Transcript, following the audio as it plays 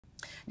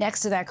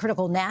Next to that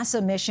critical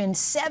NASA mission,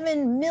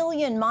 7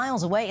 million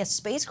miles away, a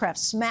spacecraft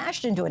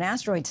smashed into an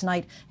asteroid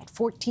tonight at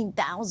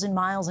 14,000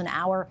 miles an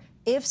hour.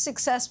 If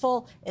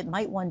successful, it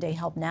might one day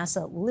help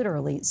NASA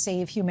literally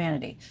save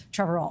humanity.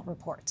 Trevor Ault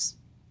reports.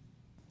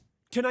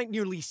 Tonight,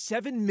 nearly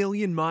 7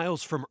 million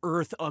miles from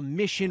Earth, a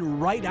mission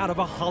right out of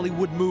a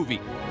Hollywood movie.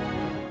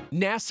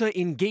 NASA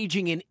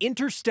engaging in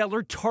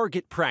interstellar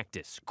target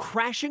practice,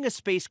 crashing a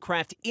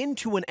spacecraft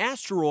into an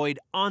asteroid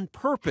on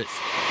purpose.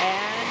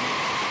 And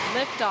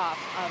liftoff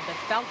of the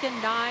Falcon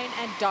 9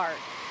 and DART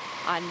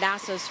on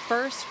NASA's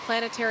first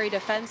planetary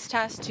defense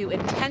test to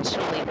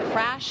intentionally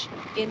crash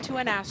into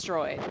an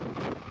asteroid.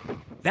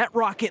 That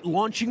rocket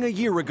launching a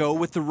year ago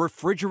with the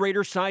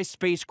refrigerator-sized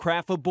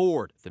spacecraft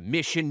aboard. The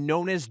mission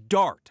known as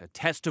DART, a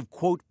test of,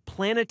 quote,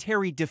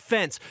 planetary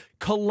defense,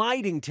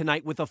 colliding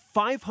tonight with a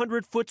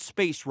 500-foot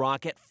space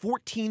rock at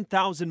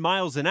 14,000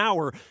 miles an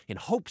hour in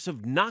hopes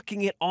of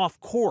knocking it off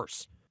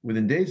course.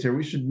 Within days here,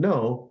 we should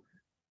know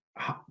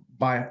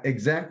by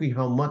exactly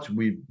how much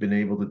we've been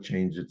able to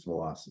change its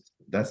velocity.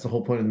 That's the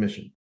whole point of the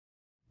mission.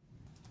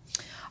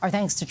 Our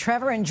thanks to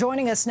Trevor, and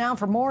joining us now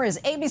for more is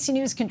ABC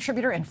News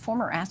contributor and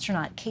former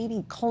astronaut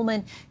Cady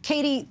Coleman.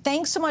 Cady,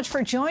 thanks so much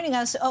for joining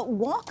us.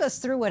 Walk us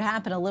through what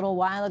happened a little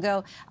while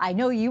ago. I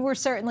know you were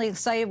certainly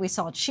excited. We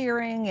saw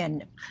cheering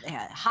and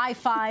high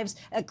fives.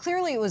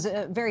 Clearly, it was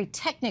a very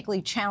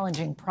technically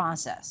challenging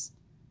process.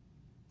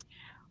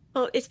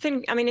 Well,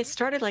 it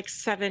started like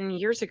 7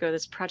 years ago,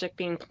 this project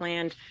being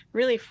planned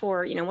really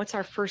for, what's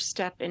our first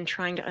step in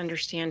trying to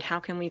understand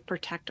how can we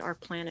protect our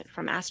planet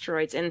from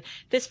asteroids. And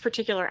this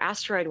particular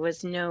asteroid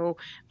was no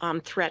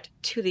threat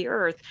to the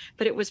Earth,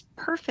 but it was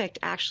perfect,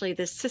 actually,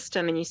 this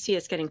system. And you see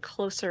it's getting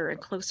closer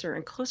and closer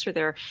and closer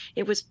there.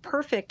 It was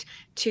perfect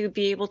to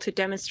be able to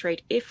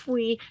demonstrate if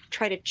we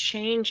try to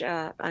change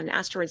an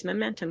asteroid's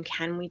momentum,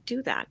 can we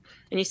do that?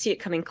 And you see it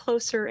coming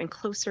closer and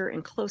closer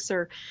and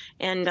closer.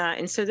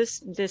 And so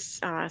this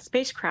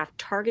spacecraft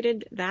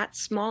targeted that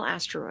small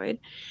asteroid,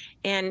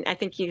 and I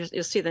think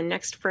you'll see the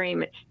next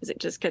frame as it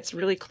just gets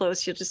really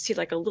close. You'll just see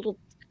like a little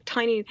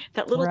tiny,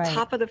 that little right.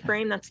 top of the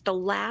frame. That's the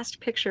last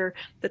picture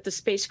that the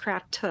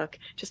spacecraft took,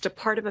 just a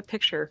part of a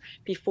picture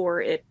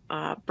before it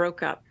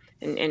broke up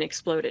and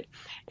exploded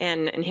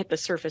and hit the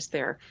surface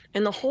there.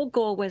 And the whole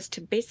goal was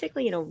to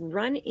basically,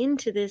 run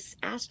into this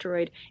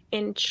asteroid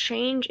and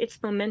change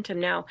its momentum.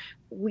 Now,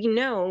 we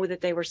know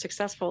that they were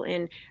successful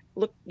in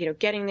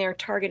getting there,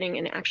 targeting,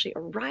 and actually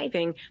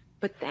arriving.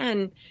 But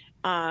then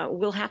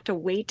we'll have to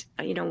wait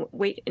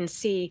and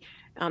see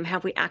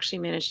have we actually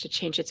managed to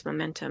change its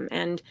momentum.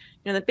 And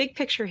the big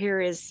picture here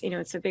is,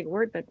 it's a big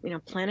word, but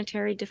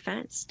planetary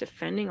defense,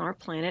 defending our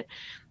planet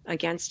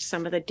against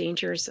some of the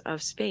dangers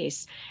of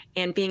space,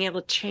 and being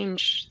able to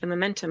change the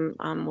momentum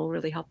will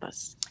really help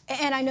us.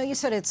 And I know you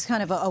said it's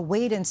kind of a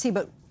wait and see,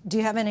 but do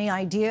you have any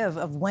idea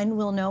of when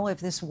we'll know if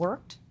this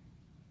worked?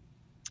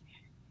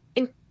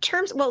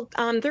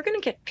 They're going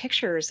to get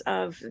pictures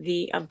of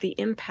the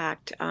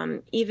impact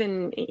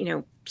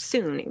even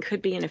soon. It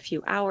could be in a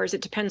few hours.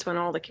 It depends when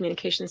all the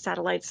communication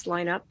satellites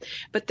line up.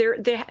 But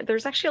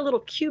there's actually a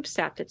little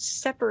CubeSat that's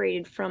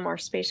separated from our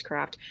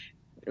spacecraft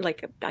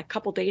like a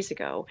couple days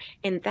ago,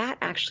 and that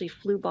actually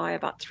flew by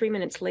about 3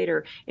 minutes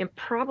later and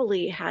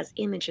probably has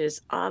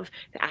images of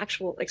the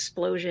actual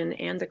explosion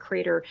and the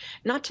crater,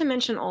 not to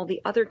mention all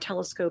the other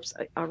telescopes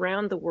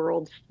around the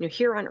world,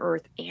 here on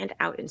Earth and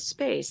out in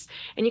space.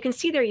 And you can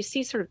see there, you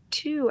see sort of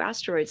two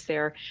asteroids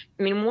there.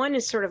 I mean, one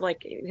is sort of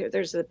like,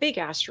 there's the big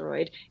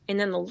asteroid, and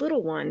then the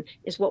little one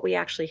is what we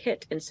actually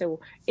hit. And so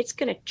it's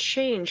going to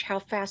change how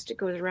fast it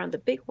goes around the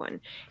big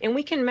one. And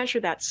we can measure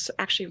that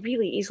actually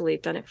really easily.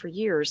 I've done it for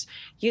years,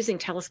 using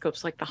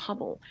telescopes like the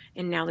Hubble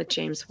and now the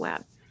James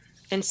Webb.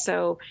 And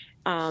so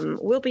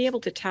we'll be able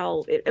to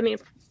tell. It'll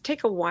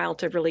take a while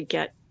to really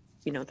get,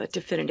 the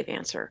definitive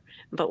answer,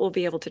 but we'll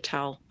be able to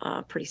tell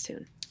pretty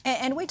soon.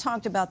 And we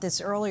talked about this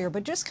earlier,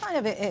 but just kind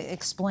of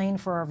explain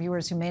for our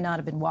viewers who may not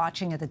have been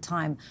watching at the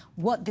time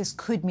what this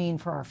could mean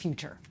for our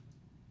future.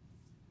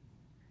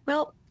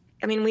 Well,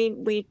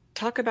 we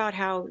talk about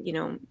how,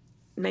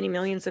 many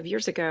millions of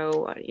years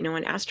ago,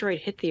 an asteroid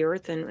hit the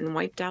Earth and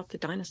wiped out the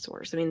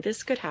dinosaurs.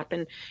 This could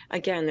happen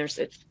again.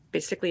 It's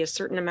basically a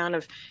certain amount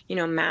of,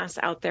 mass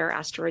out there,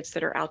 asteroids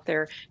that are out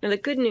there. Now, the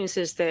good news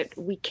is that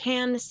we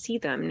can see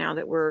them now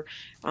that we're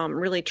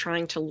really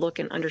trying to look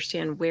and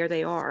understand where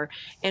they are.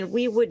 And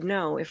we would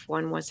know if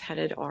one was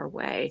headed our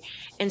way.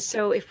 And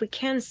so if we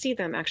can see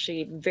them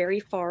actually very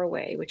far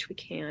away, which we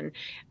can,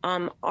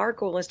 our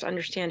goal is to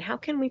understand how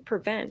can we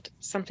prevent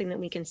something that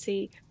we can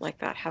see like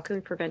that? How can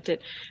we prevent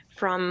it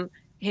from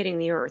hitting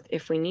the Earth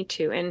if we need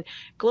to? And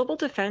global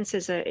defense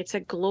it's a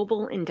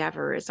global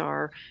endeavor, as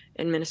our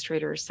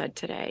administrator said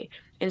today.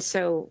 And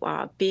so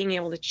being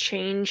able to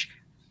change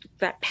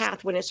that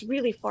path when it's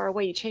really far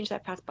away, you change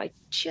that path by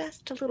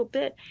just a little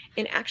bit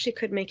and actually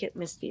could make it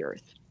miss the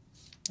Earth.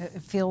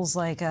 It feels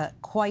like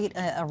quite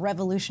a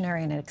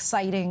revolutionary and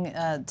exciting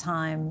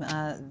time,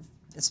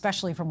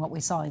 especially from what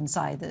we saw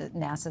inside the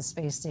NASA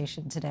space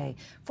station today.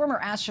 Former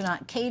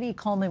astronaut Cady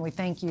Coleman, we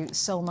thank you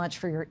so much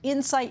for your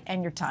insight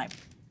and your time.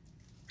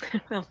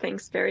 Well,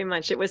 thanks very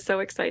much. It was so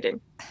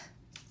exciting.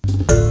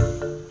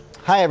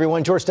 Hi,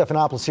 everyone. George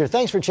Stephanopoulos here.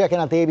 Thanks for checking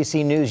out the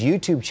ABC News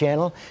YouTube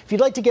channel. If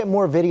you'd like to get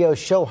more videos,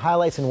 show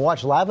highlights, and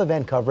watch live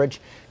event coverage,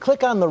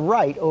 click on the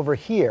right over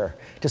here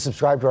to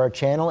subscribe to our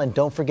channel. And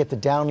don't forget to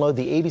download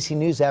the ABC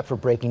News app for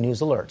breaking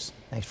news alerts.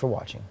 Thanks for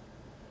watching.